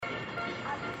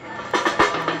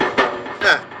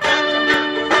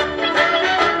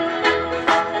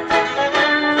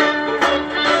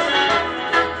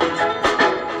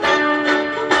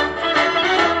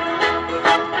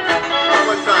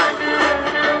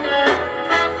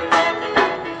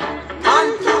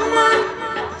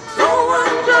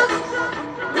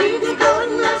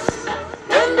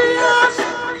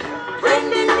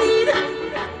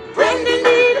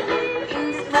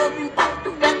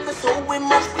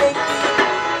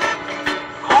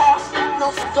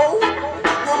So,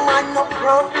 no man no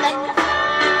perfect.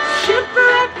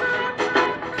 Shipwreck.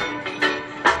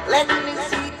 Let me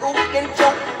see who can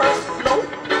jump first slow.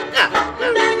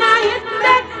 Then I hit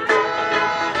back.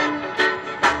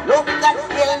 Look at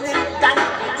skeleton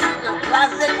in the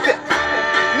closet.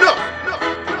 No.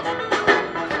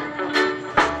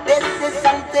 This is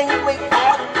something we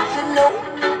ought to know.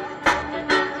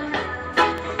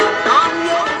 I'm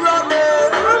your brother.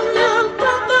 I'm your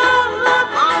brother.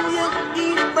 I'm your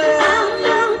keeper. I'm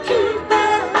your keeper.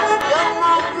 You're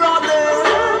my brother.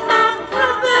 You're my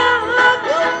brother.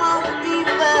 You're my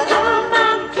keeper. You're my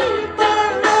keeper.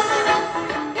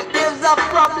 If there's a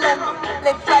problem,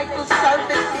 they try to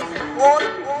solve it before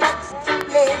it gets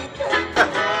too late.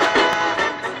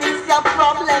 And this is a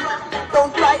problem.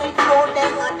 Don't try to ignore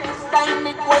them. And this time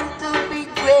it's going to be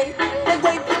great. They're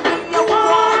going to be a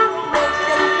war.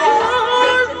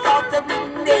 Nation out of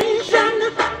the nation.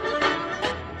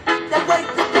 They're going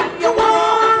to be a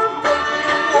war.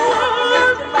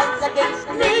 Nation fights against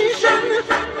nation.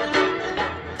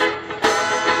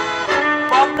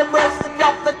 For the mercy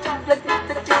of the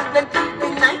children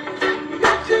tonight.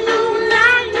 Got to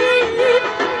unite.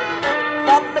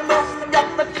 For the mercy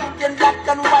of the children, black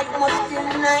and white must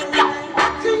unite.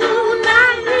 Got to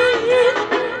unite.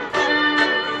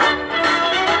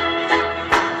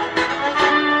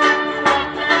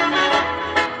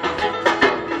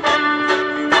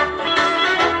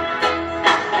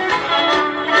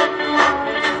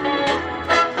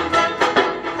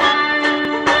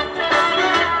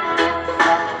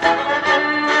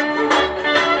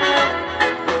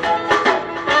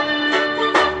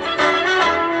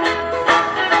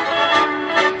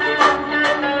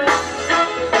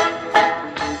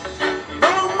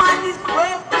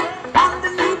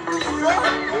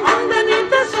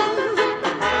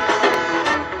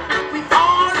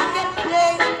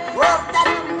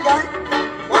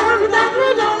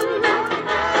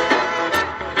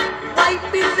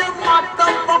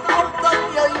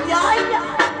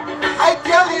 I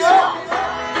tell you,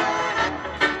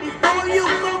 before you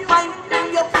go find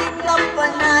your finger for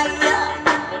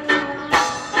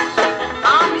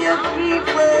I'm your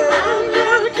keeper. I'm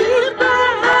your keeper.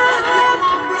 You're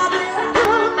my brother.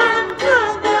 You're my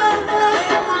brother.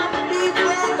 You're my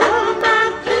keeper. You're my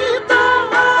keeper.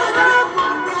 You're my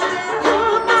brother.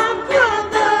 You're my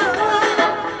brother.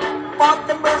 For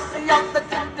the mercy of the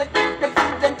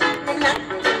children tonight.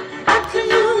 Got to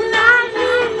unite.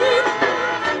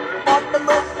 For the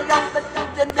mercy of the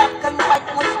children, black and white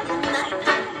must unite.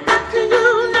 Got to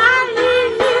unite.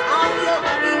 I'm your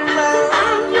keeper.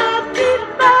 I'm your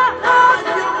keeper.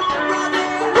 You're my brother.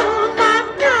 You're my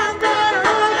brother.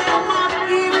 You're my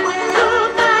keeper. You're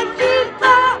my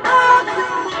keeper.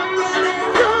 You're my brother.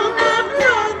 You're my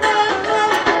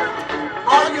brother.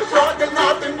 All you saw, there's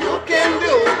nothing you can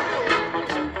do.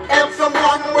 Help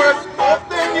someone worse off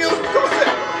than you. Come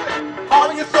on,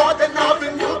 all you saw, there's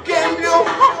nothing you can do.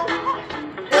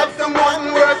 Help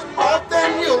someone worse off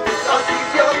than you. Because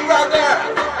he's your brother,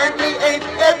 and he ain't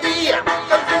heavy.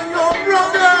 Cause he's your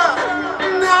brother.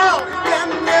 No, can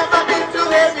never be too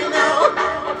heavy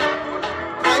now.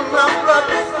 I'm my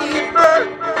brother's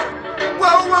keeper.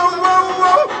 Whoa, whoa, whoa,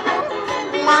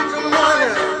 whoa. Man to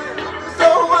man, so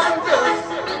unjust.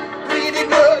 Greedy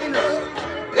goodness,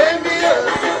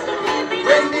 envious.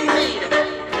 Friendly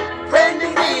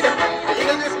need,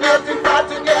 English melting pot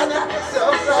together.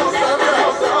 So.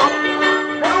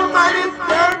 Nobody's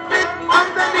perfect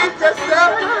underneath the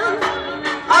sun.